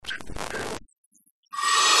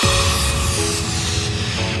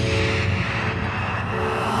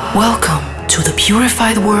Welcome to the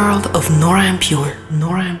purified world of Nora En Pure.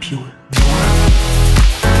 Nora En Pure.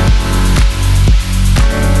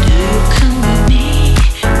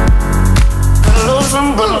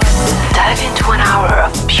 Dive into an hour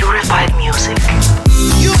of purified music.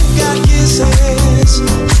 You got kisses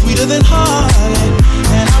sweeter than heartache,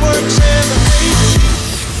 and our separation.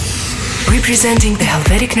 Representing the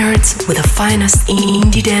Helvetic nerds with the finest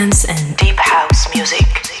indie dance and deep house music.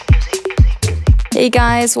 Hey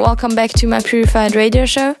guys, welcome back to my Purified Radio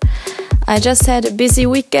Show. I just had a busy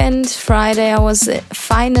weekend. Friday I was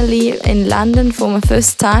finally in London for my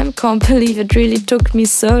first time. Can't believe it really took me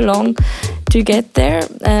so long to get there.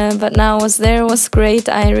 But now I was there, it was great.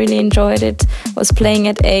 I really enjoyed it. Was playing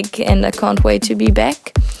at Egg and I can't wait to be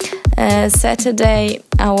back. Saturday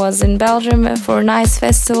I was in Belgium for a nice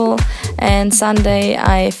festival, and Sunday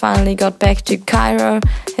I finally got back to Cairo.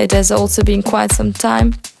 It has also been quite some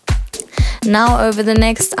time. Now over the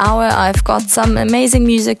next hour I've got some amazing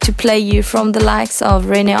music to play you from the likes of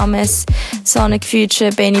René Ames, Sonic Future,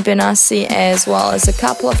 Benny Benassi, as well as a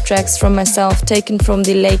couple of tracks from myself taken from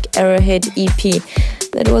the Lake Arrowhead EP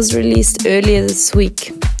that was released earlier this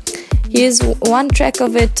week. Here's one track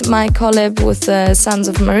of it, my collab with the Sons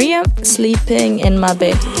of Maria, Sleeping in My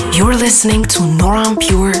Bed. You're listening to Nora En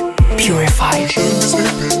Pure, Purified.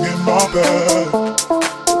 Sleeping in my bed.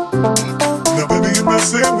 Now baby you're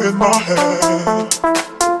messing with my head.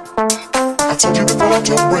 I told you before,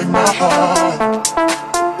 don't break my heart.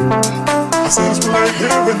 I said it's late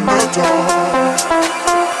here in the dark.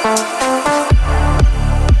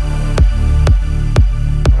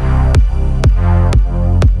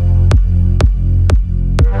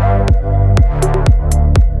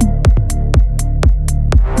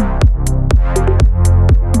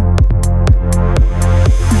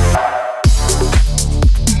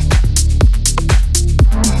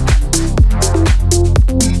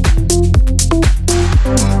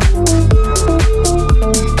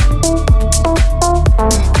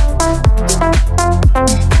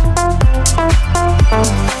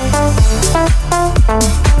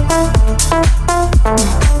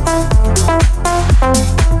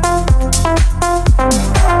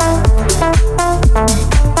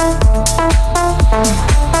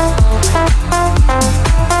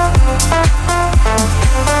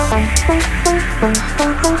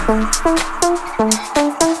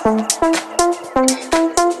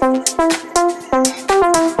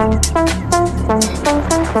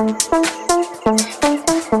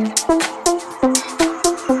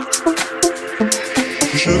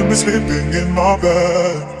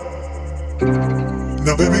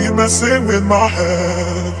 Messing with my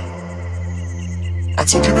head. I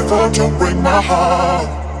told you before, don't break my heart.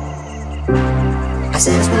 I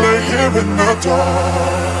said it's late here in the dark.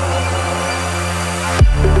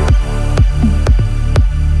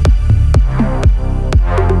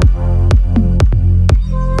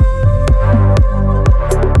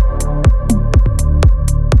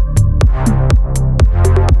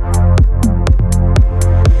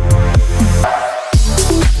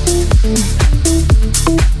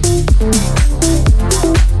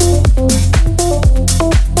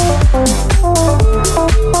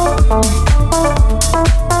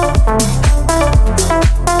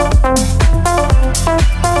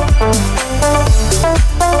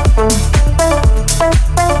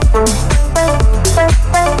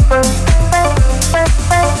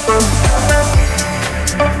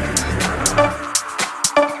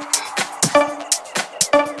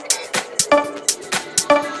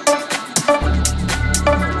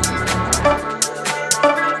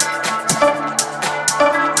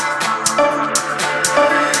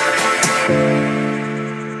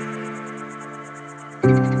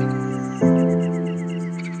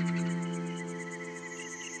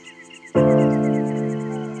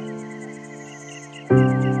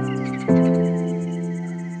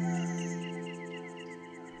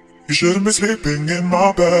 You shouldn't be sleeping in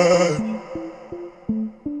my bed.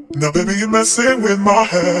 Now baby you're messing with my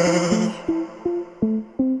head.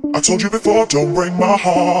 I told you before, don't break my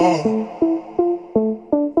heart.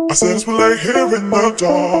 I said it's late here in the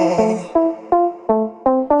dark.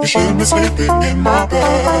 You shouldn't be sleeping in my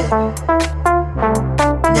bed.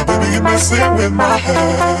 Now baby you're messing with my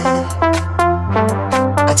head.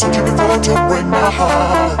 I told you before, don't break my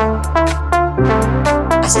heart.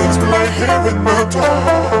 I said it's late here in the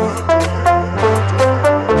dark.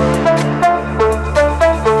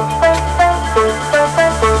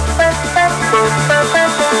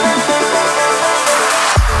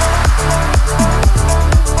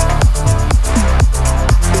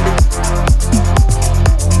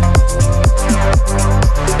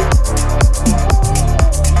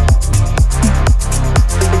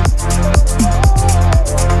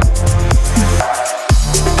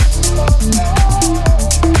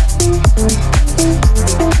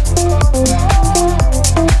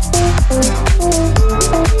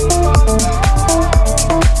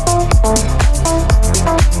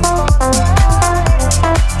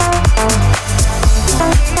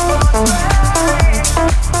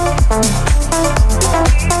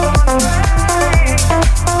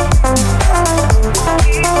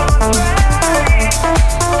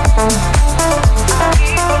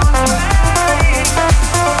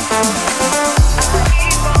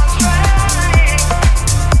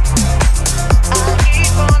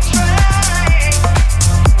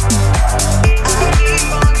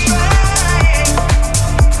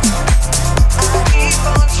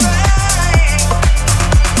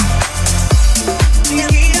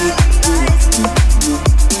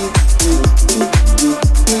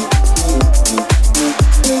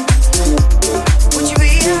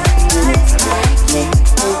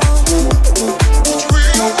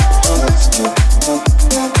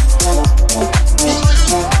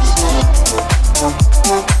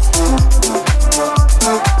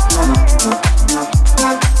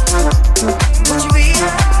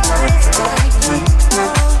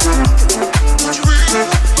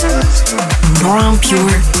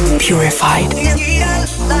 purified. I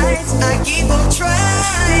keep on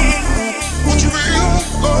trying. Would you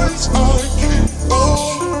realize I keep on?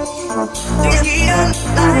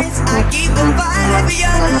 I keep on fighting for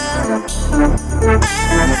your love.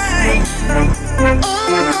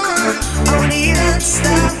 I won't even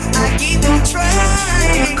stop. I keep on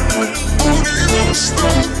trying. I won't even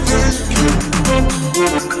stop.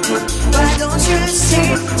 Why don't you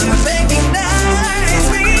seem to recognize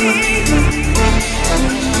me?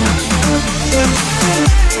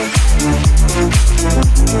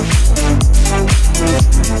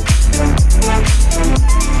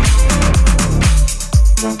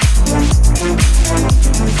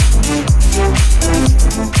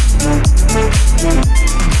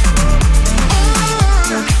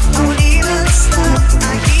 I won't even stop.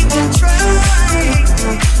 I keep on trying.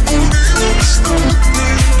 I won't even stop.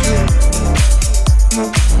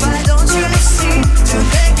 Why don't you seem to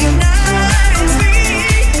recognize me?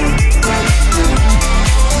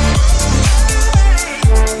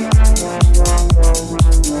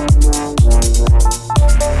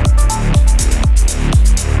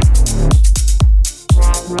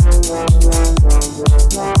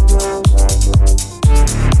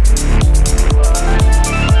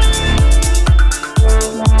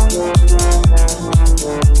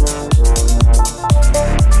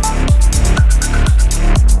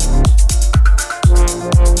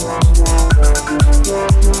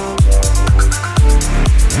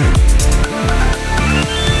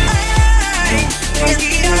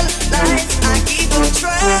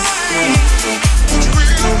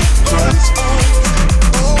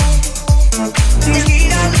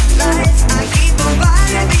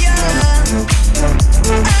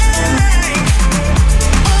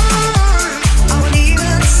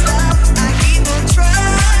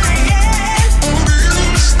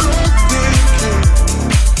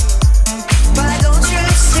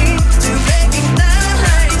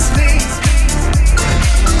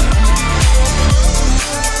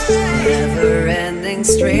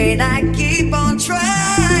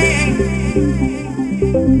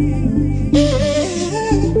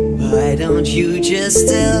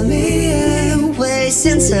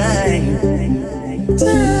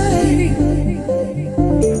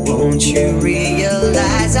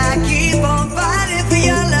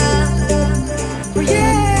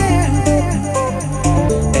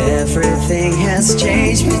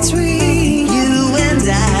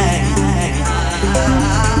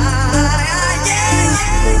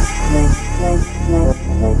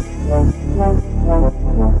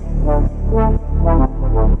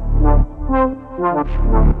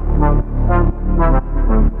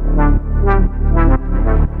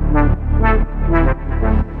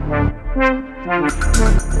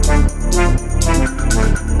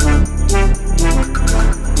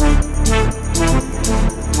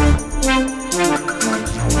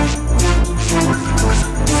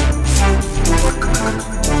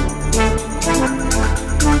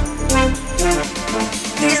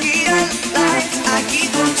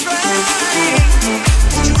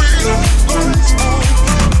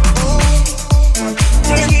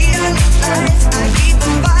 Yeah.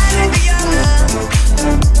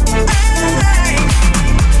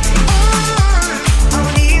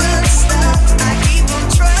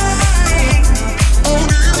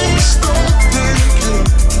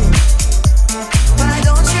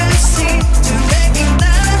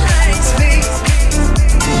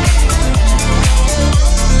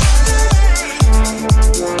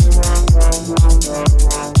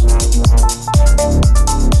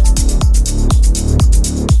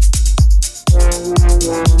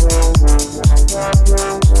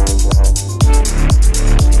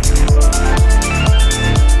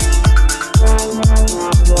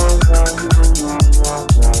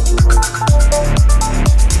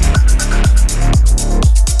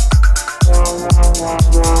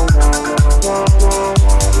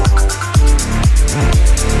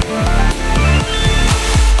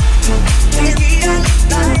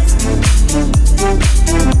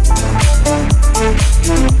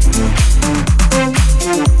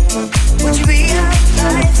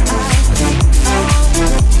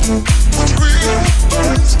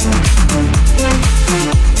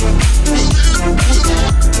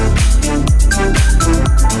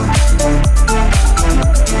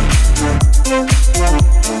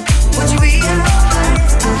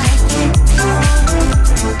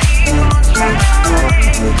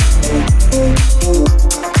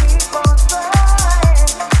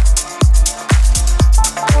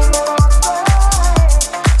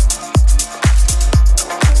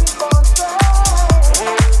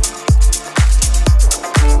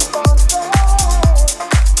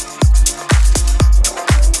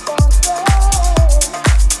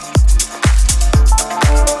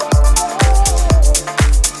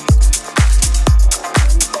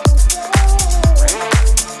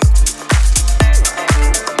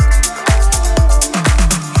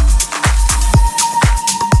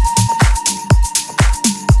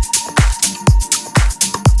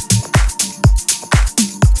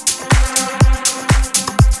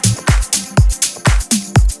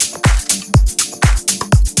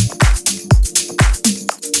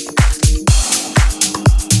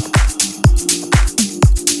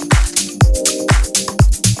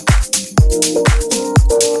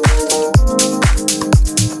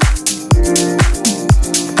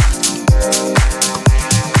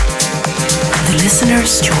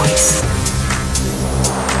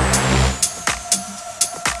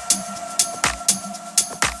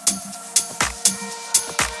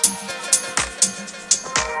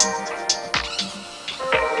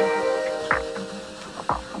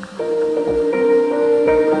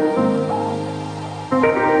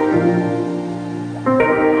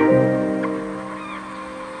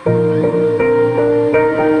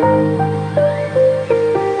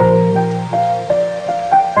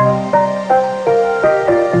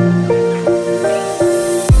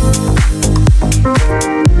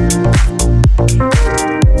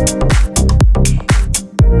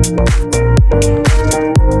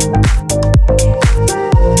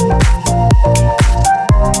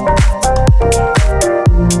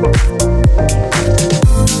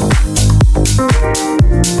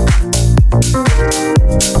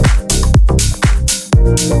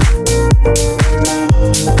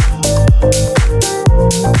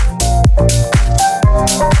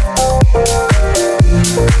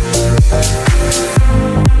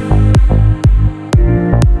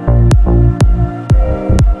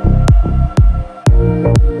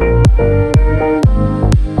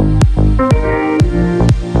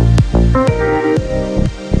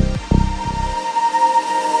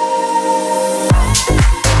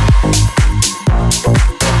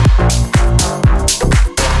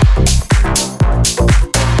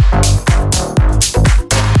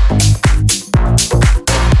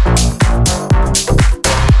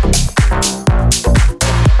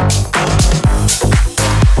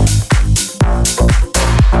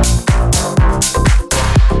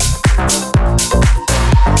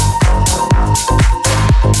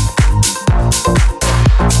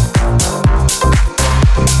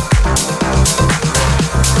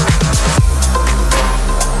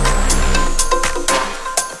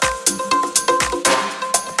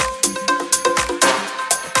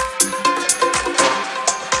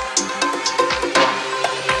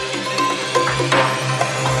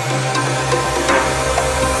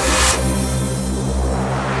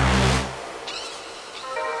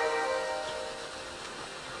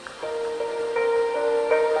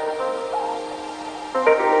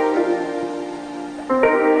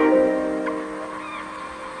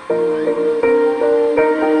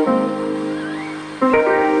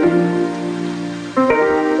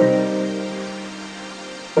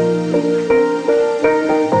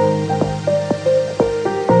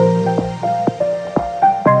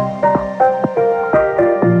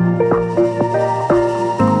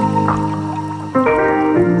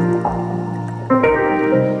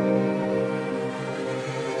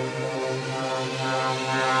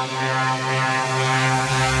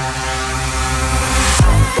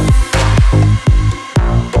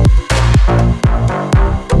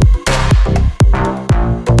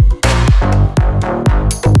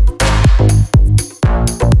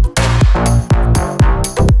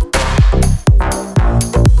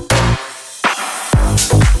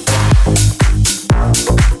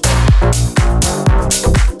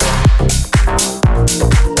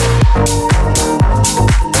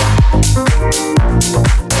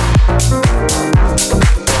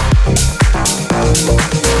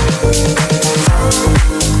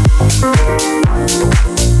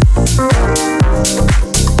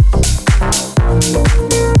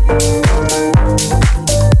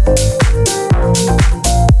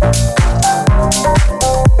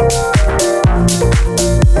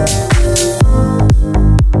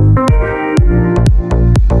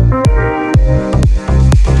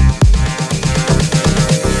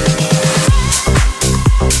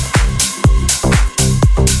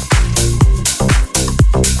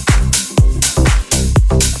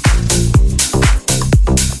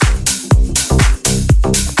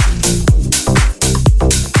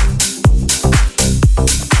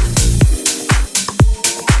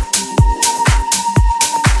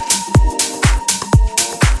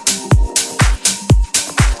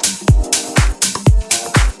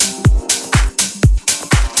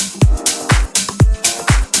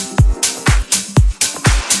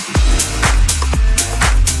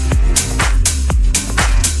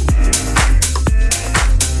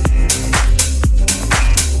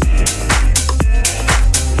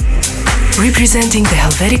 Representing the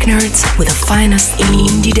Helvetic Nerds with the finest in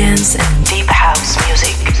indie dance and deep house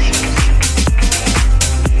music.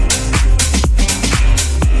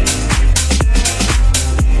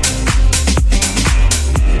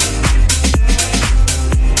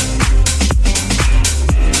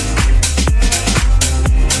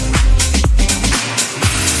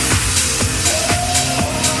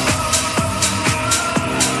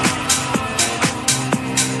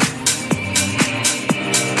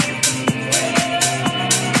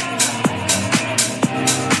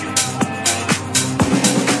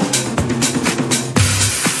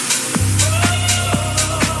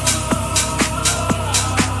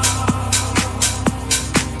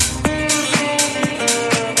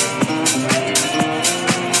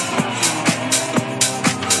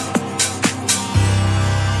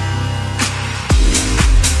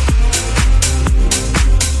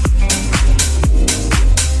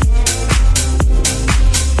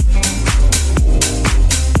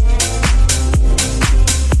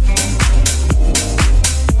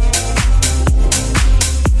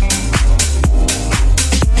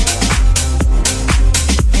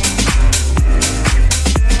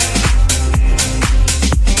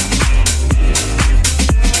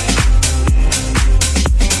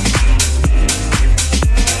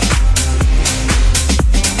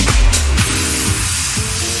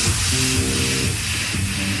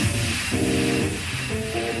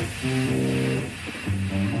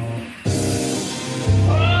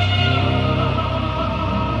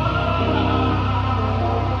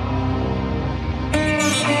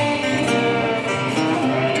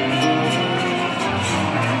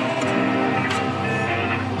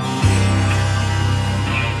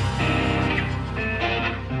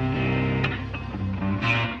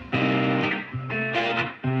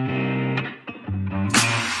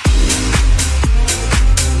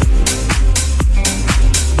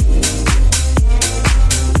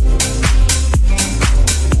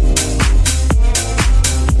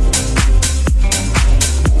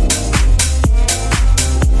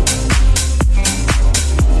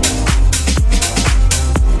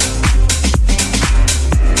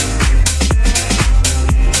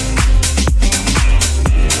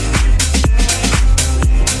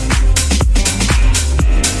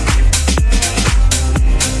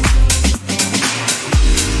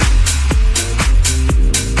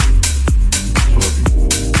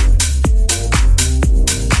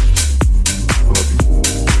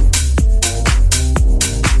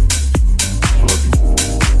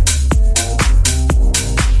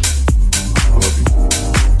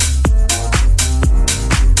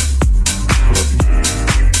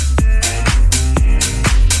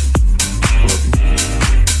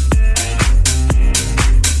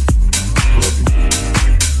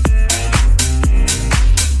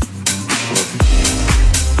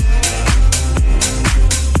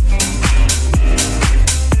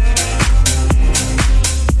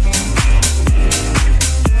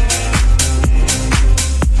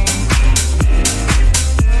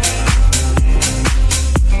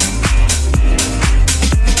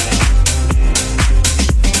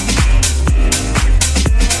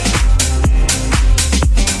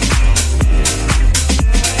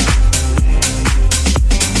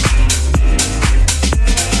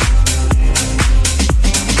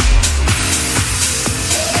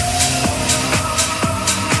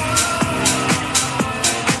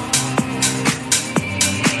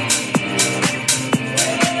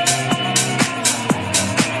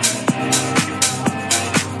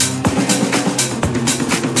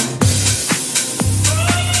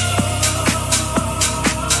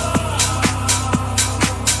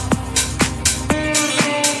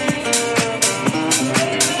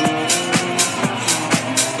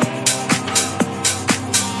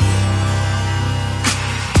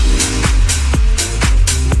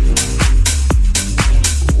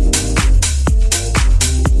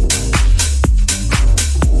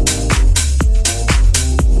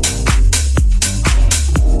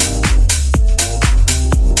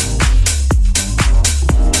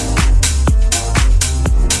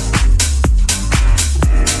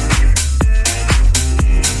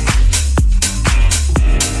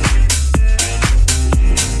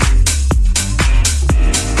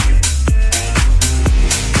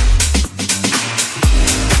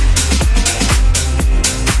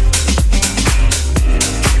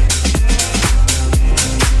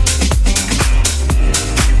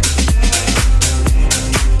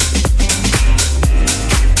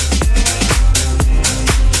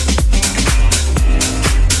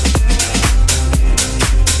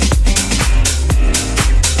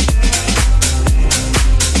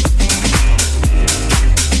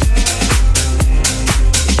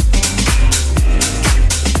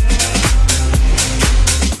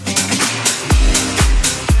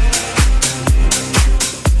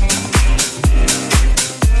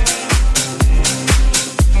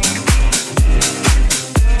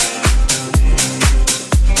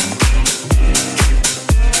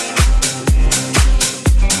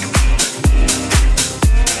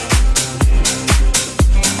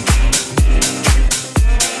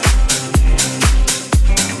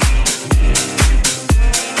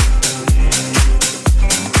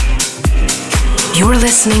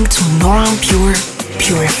 listening to Nora En Pure,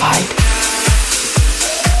 Purified.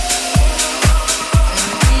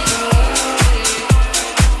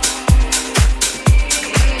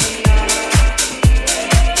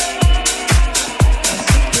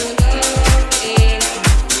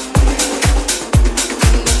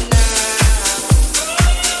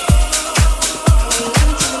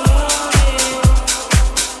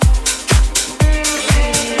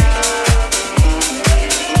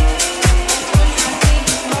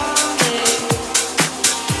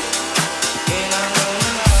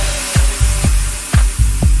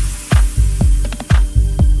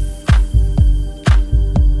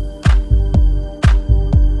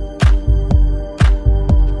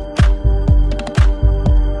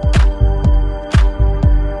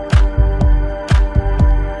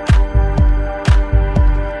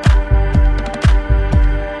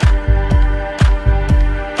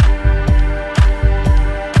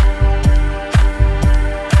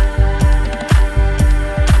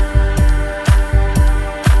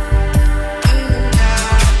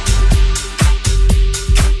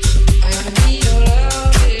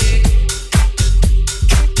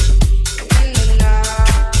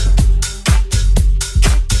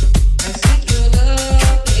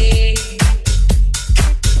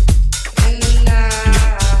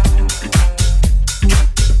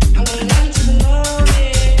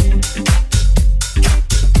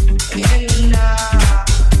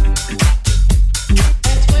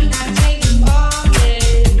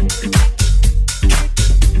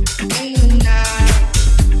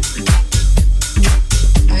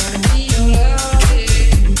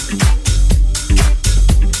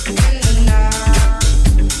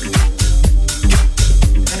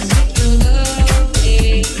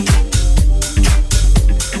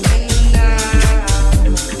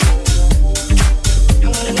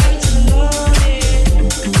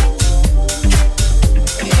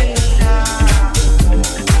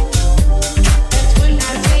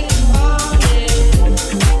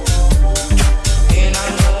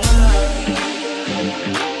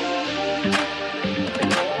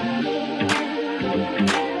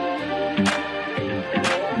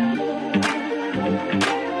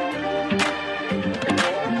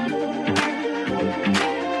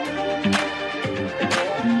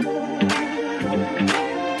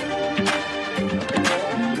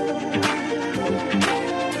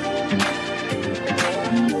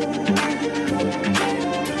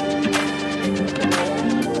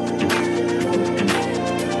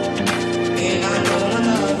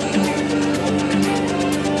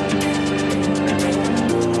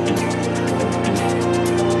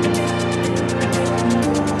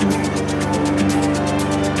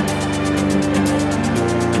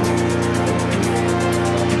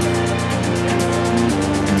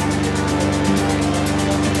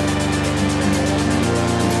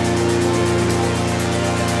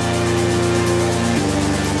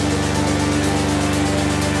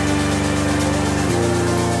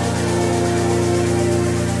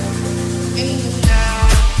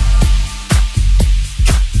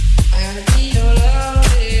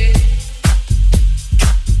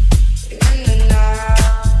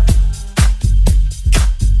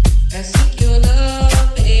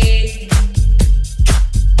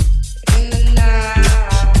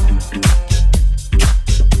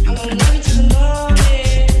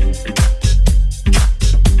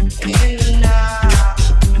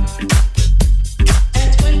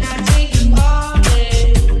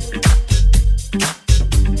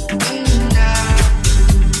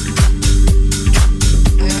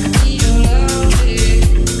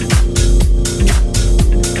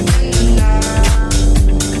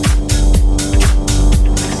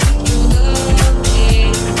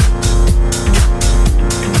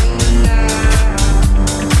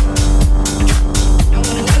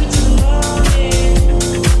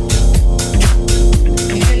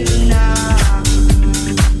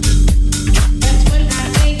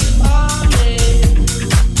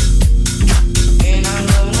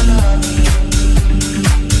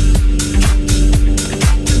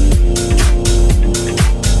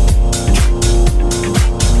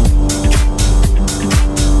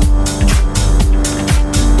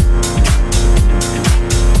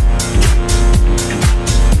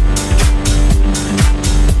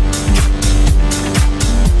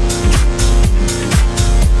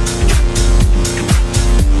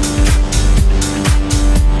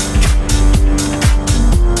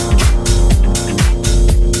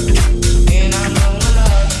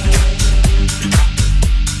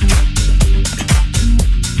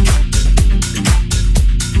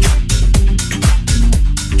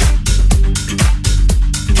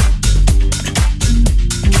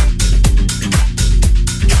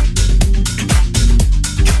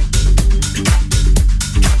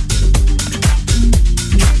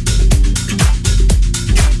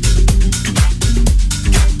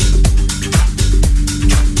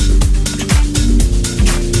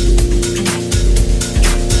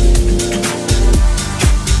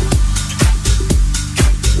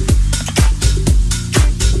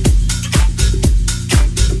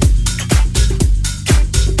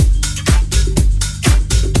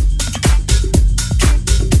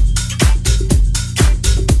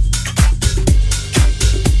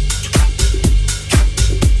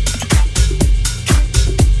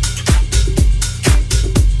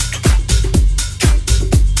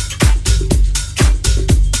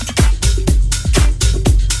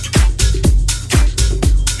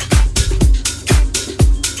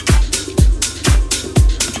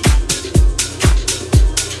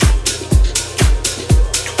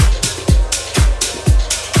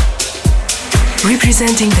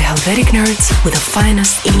 Representing the Helvetic Nerds with the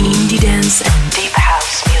finest indie dance and deep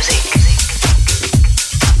house music.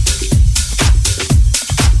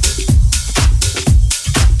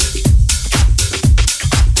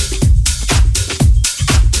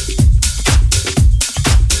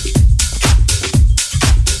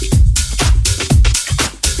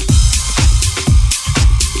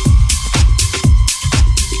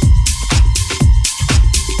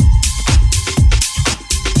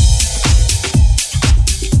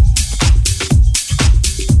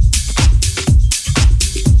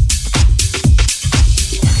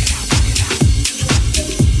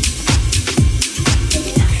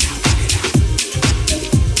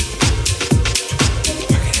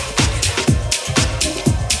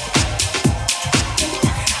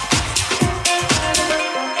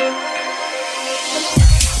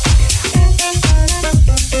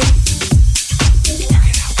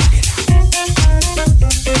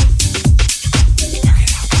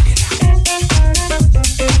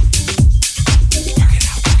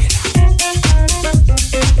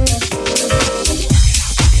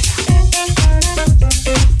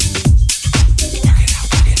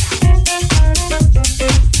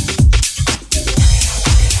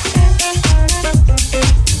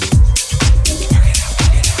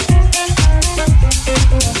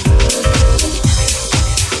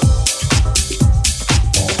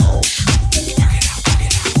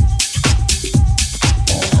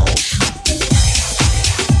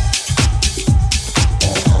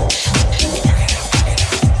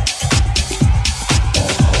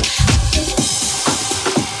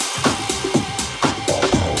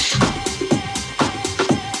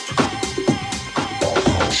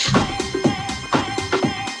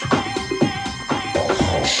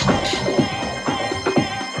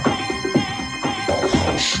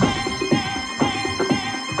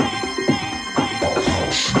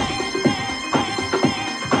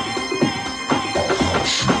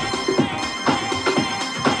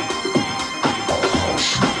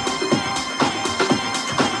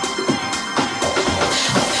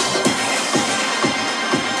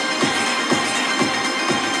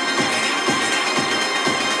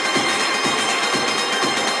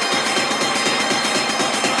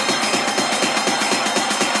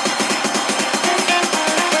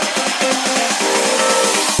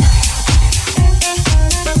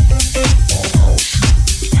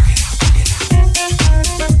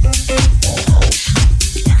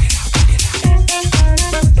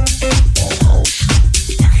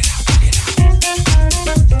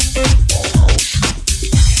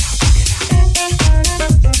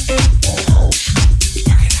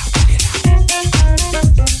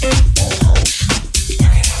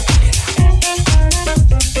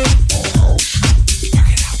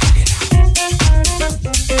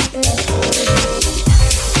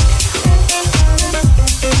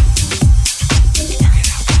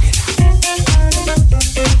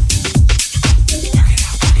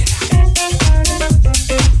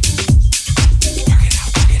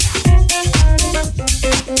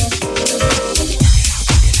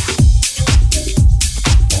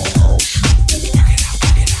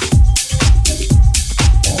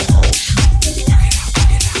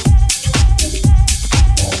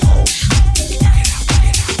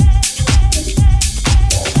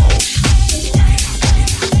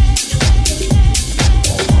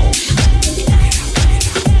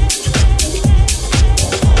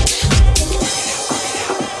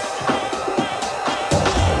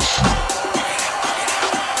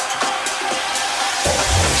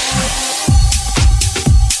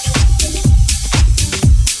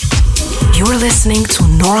 You're listening to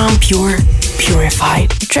Nora En Pure, Purified.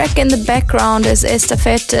 The track in the background is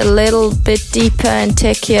Estafette, a little bit deeper and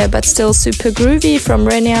techier, but still super groovy from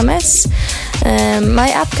René Ames.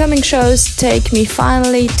 My upcoming shows take me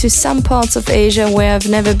finally to some parts of Asia where I've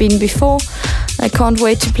never been before. I can't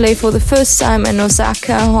wait to play for the first time in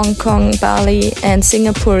Osaka, Hong Kong, Bali and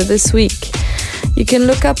Singapore this week. You can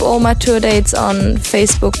look up all my tour dates on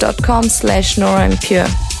facebook.com/Nora En Pure.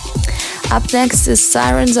 Up next is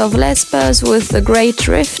Sirens of Lesbos with The Great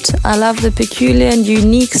Rift. I love the peculiar and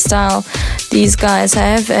unique style these guys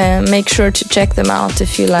have. Make sure to check them out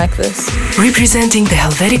if you like this. Representing the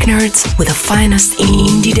Helvetic Nerds with the finest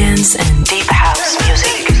indie dance and deep house music.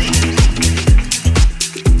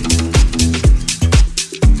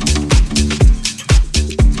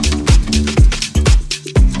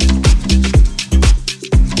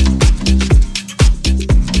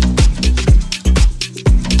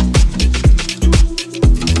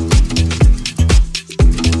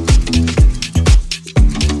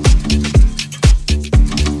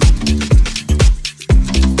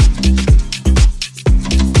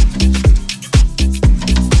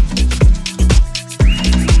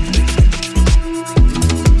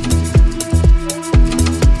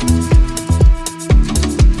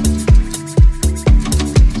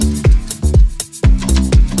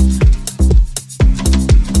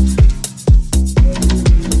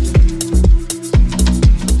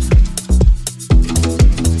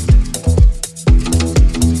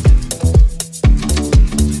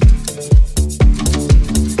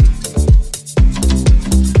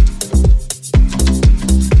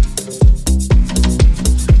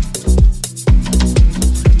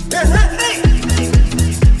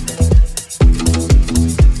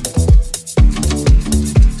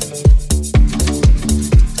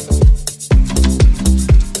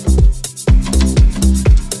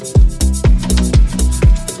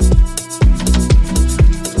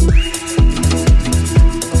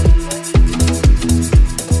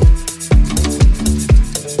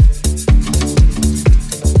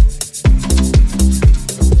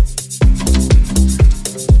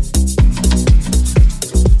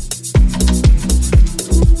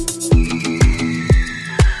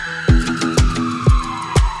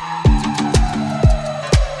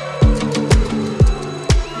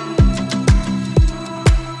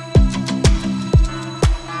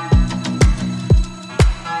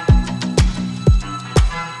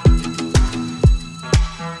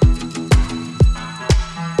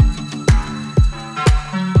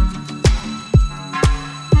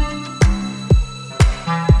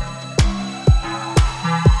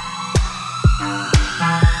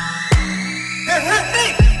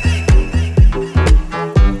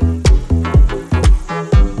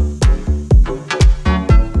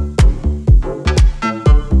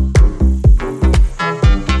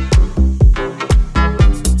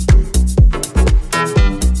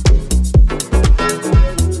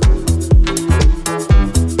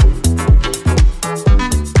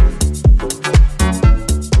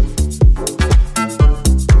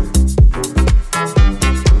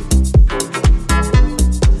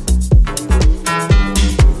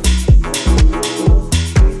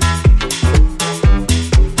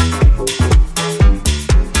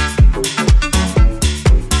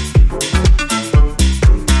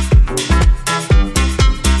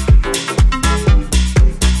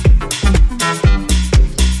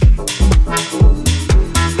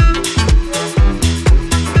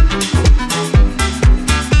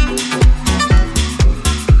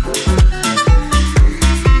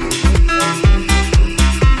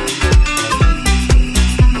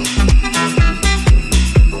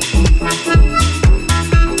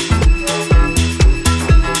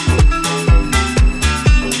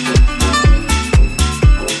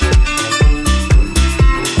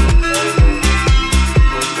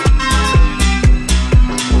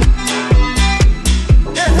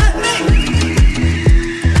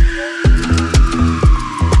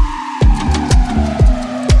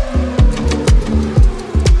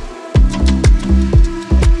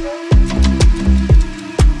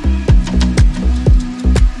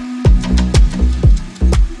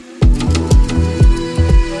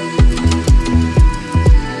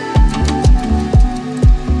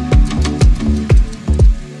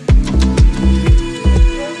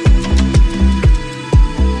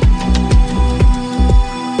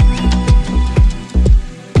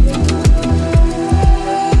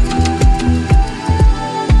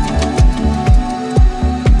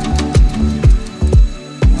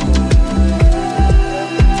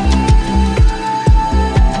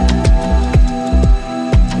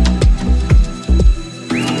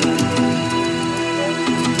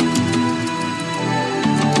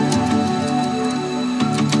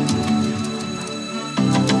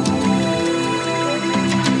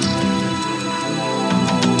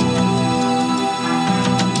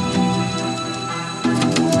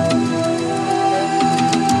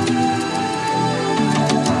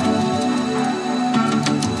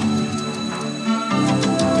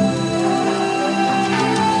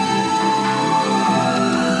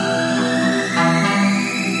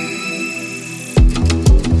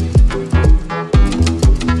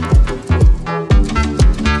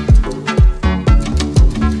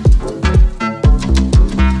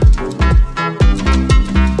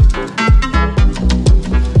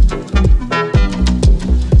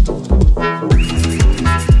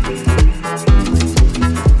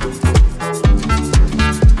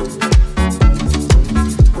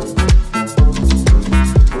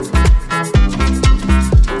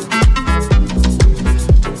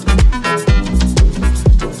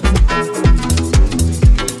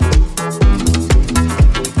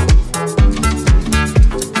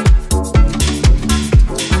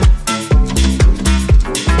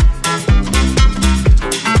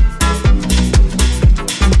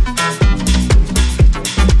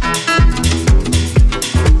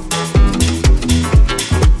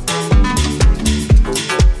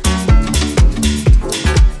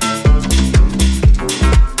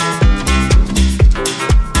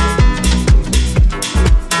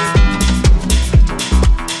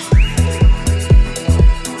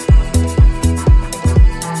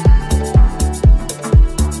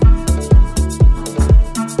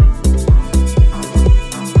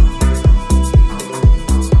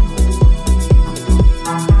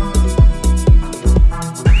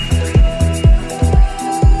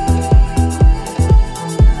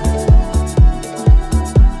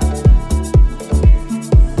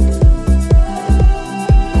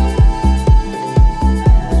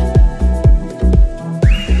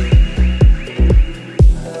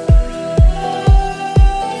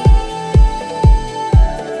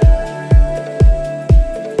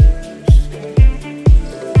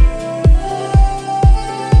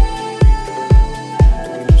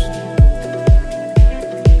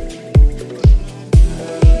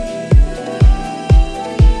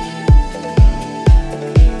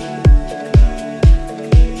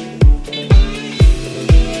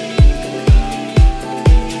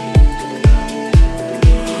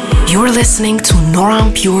 You're listening to Nora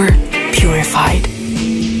En Pure, Purified.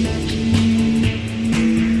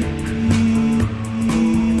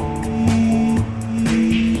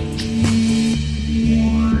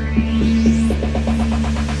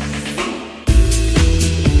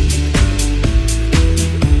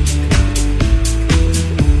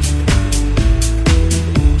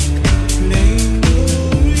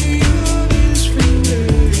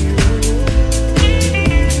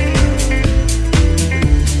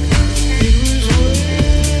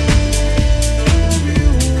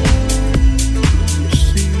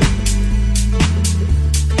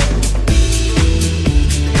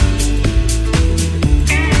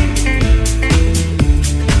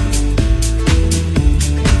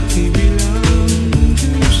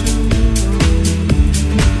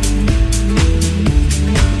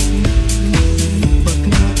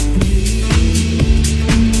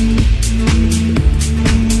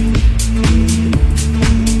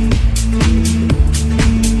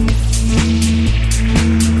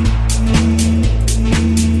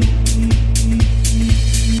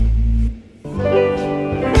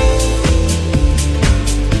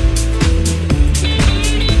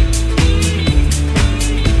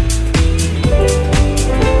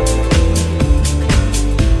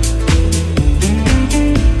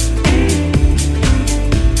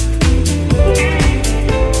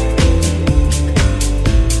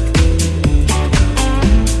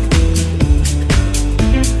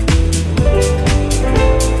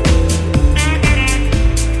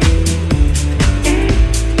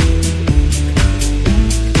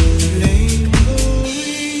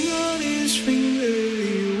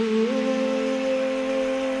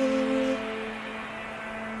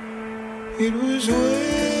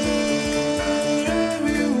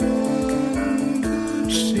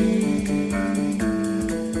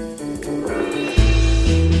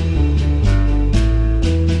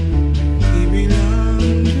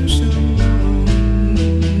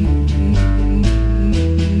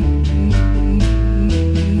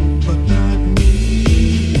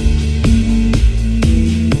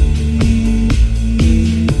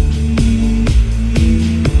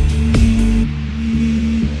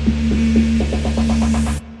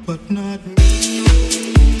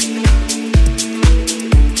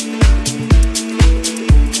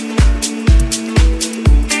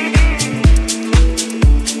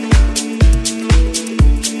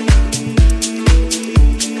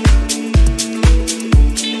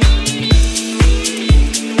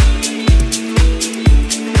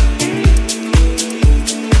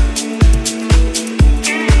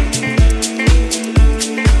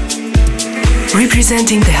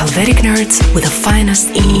 Representing the Helvetic Nerds with the finest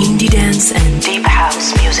indie dance and deep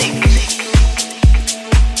house music.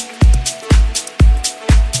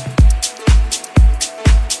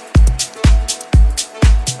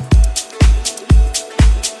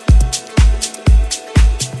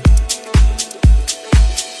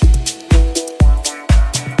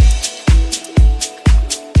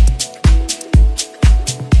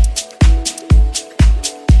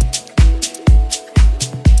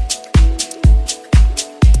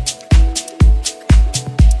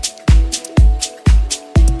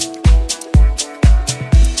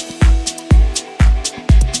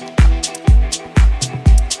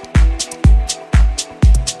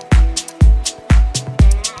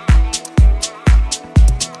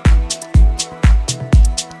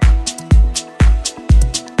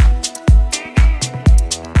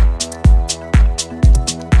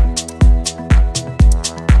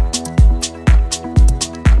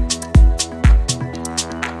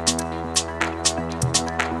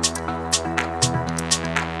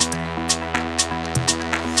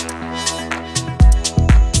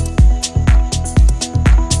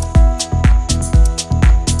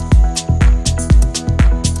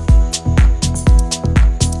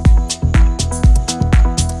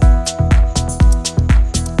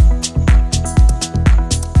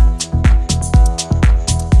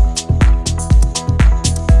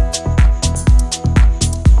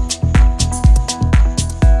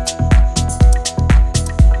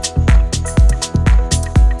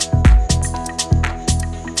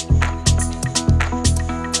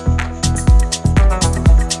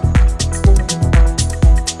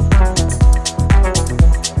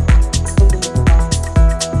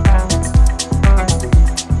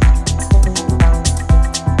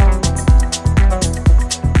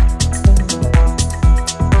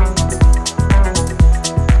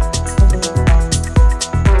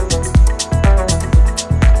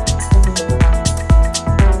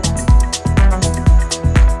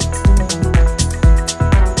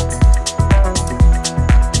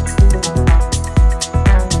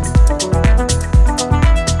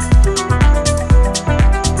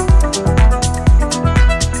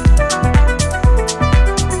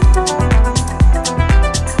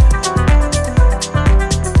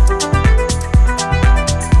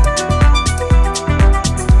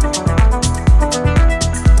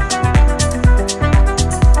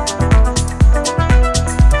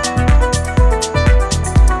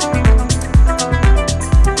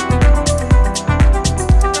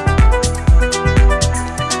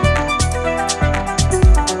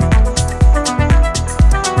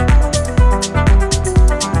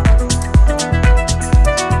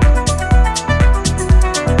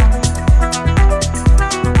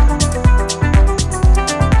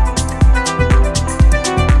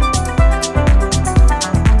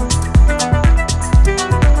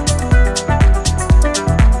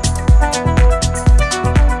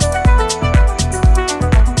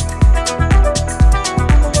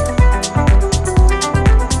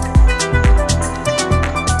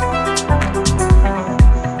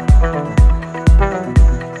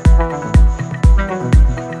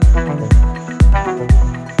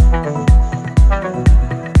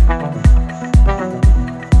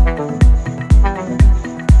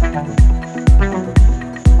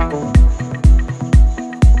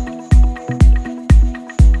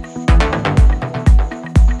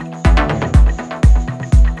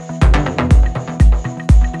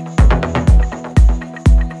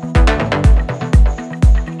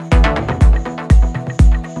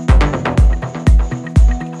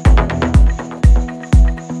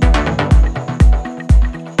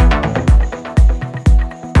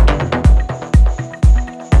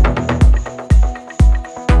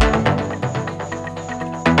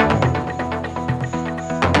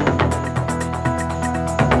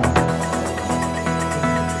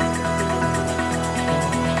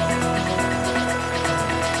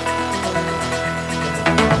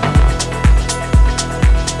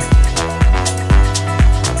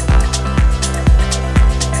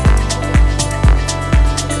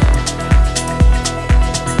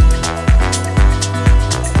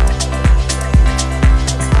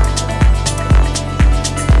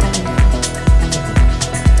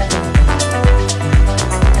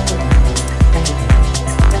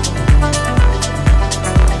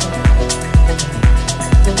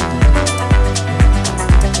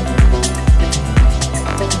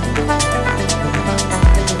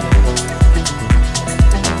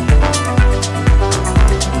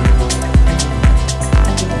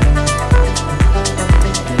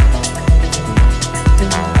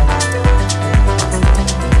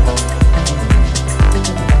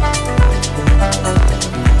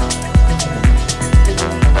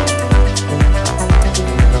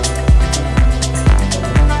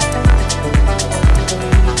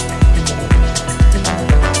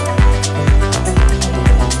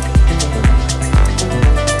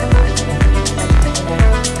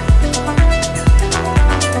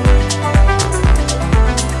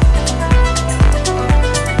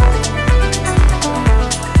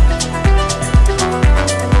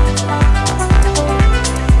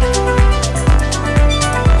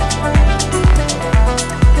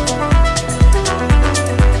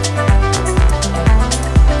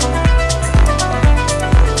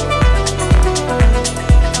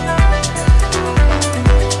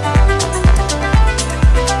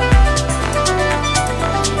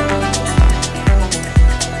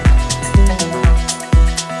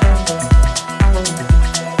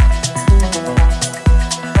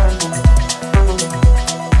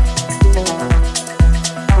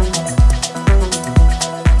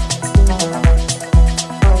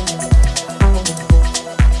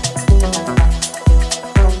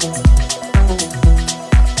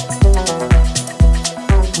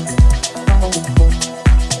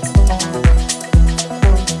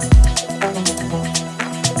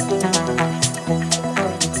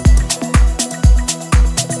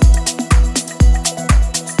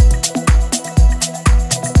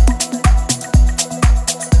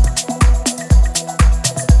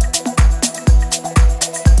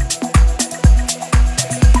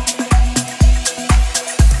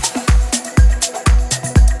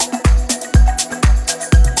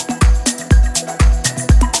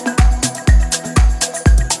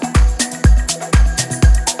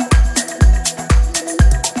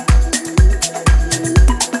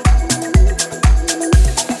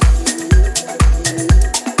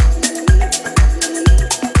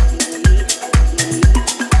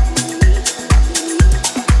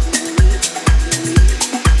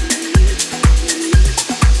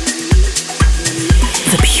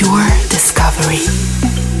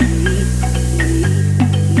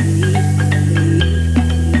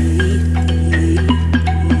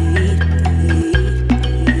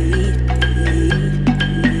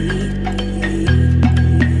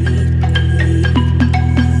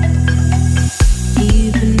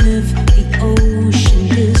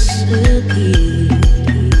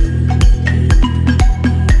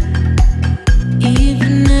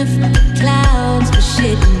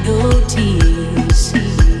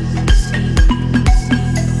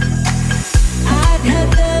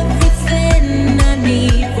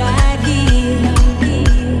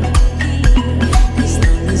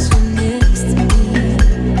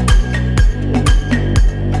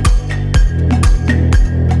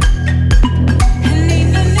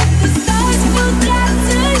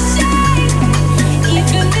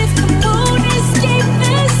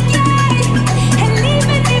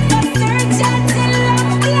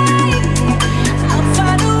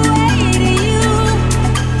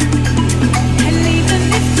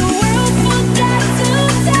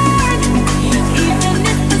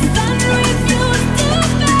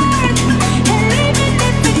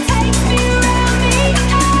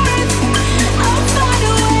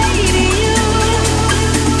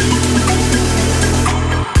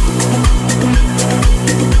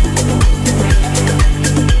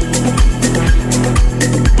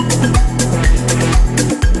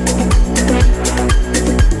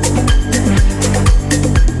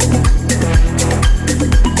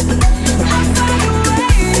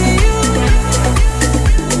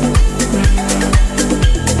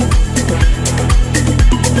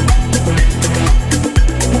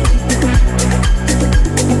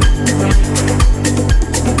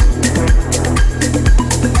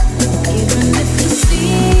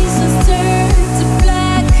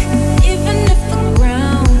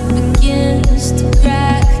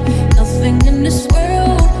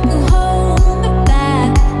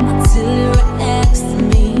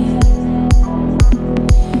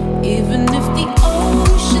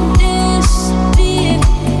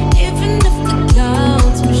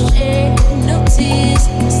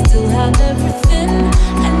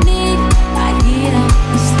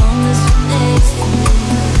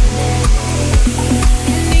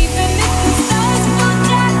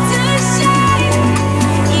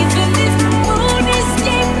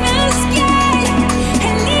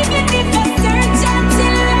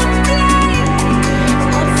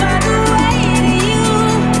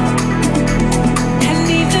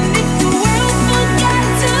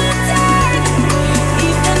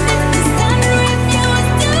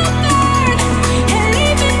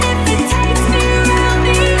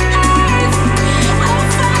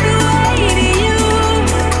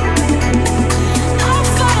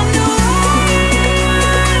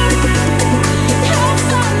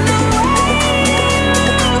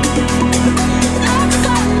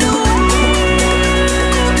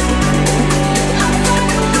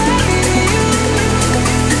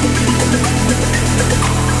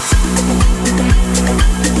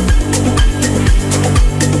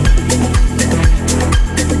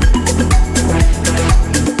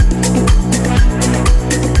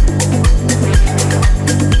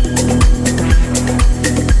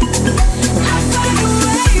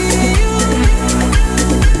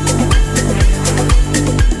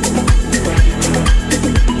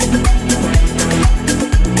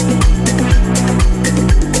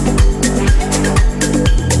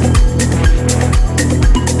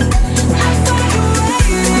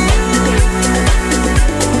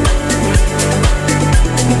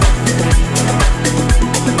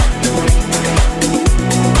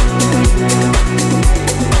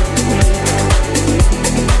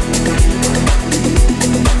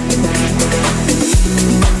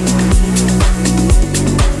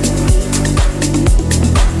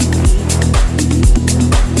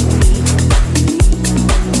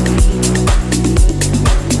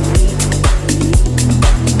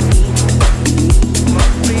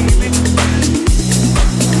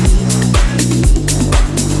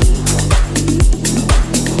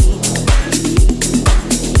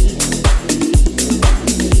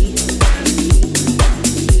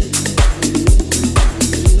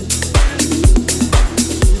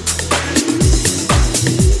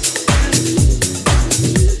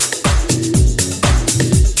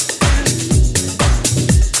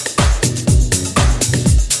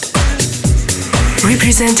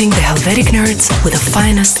 Representing the Helvetic Nerds with the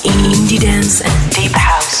finest indie dance and deep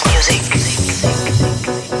house music.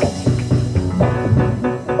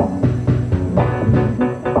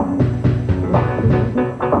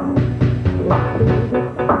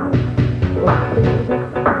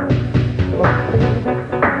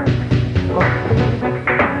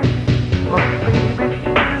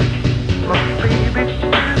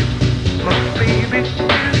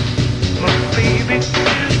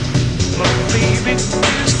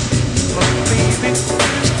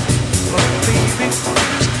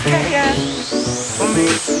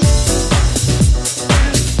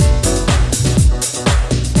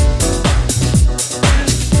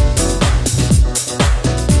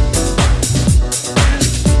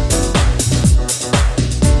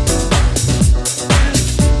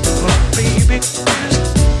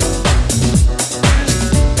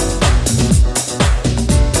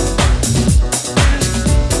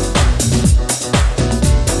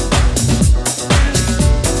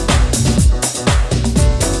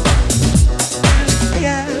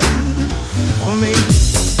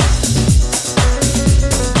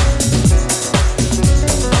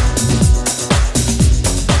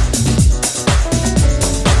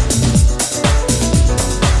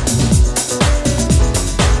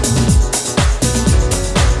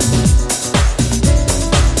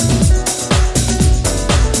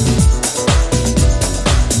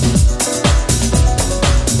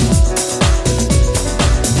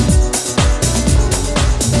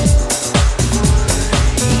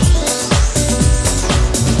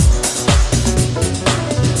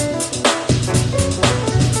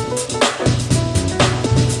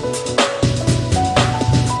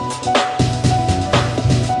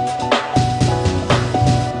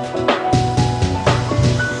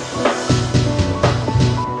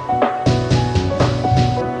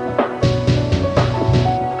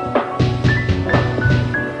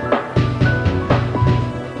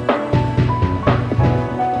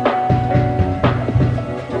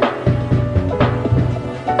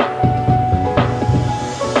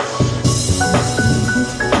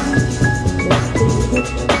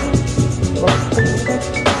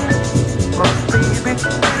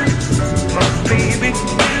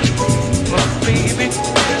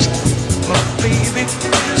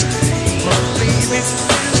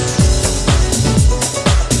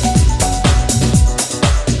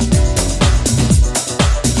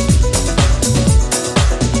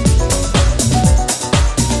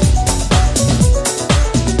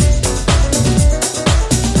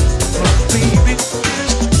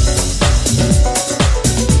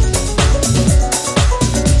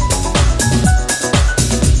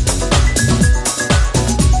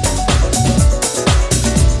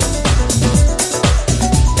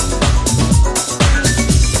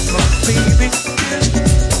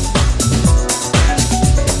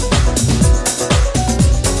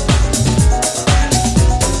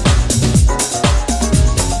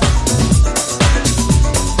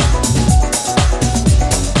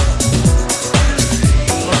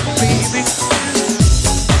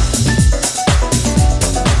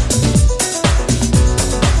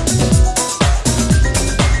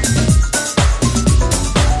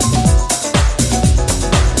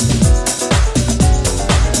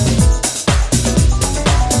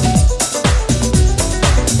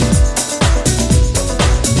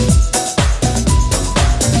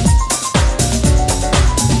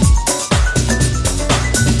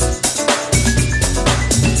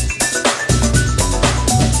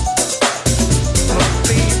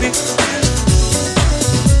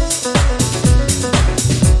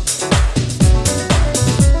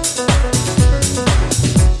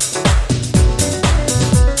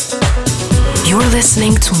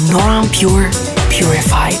 Listening to Nora En Pure,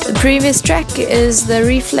 Purified. The previous track is the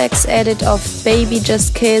Reflex edit of Baby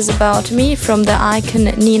Just Cares About Me from the icon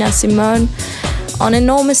Nina Simone. On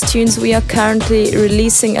Enormous Tunes we are currently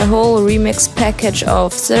releasing a whole remix package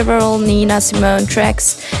of several Nina Simone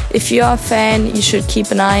tracks. If you are a fan, you should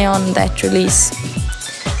keep an eye on that release.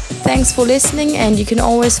 Thanks for listening, and you can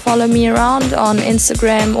always follow me around on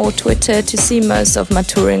Instagram or Twitter to see most of my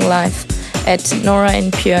touring life at Nora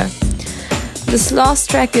En Pure. This last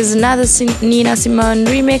track is another Nina Simone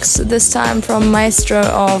remix, this time from Maestro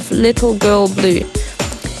of Little Girl Blue.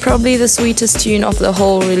 Probably the sweetest tune of the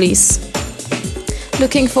whole release.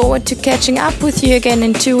 Looking forward to catching up with you again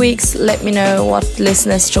in 2 weeks. Let me know what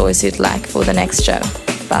listener's choice you'd like for the next show.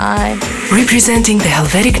 Bye. Representing the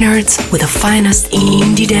Helvetic Nerds with the finest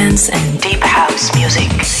indie dance and deep house music.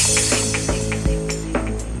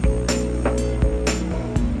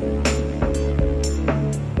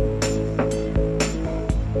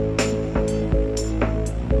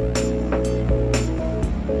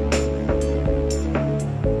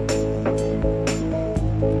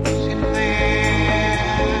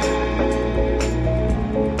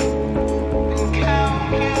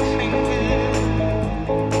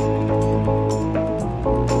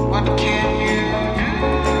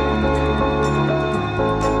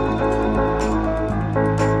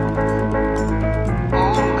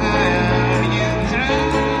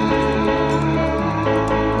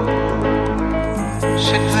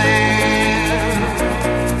 she plays.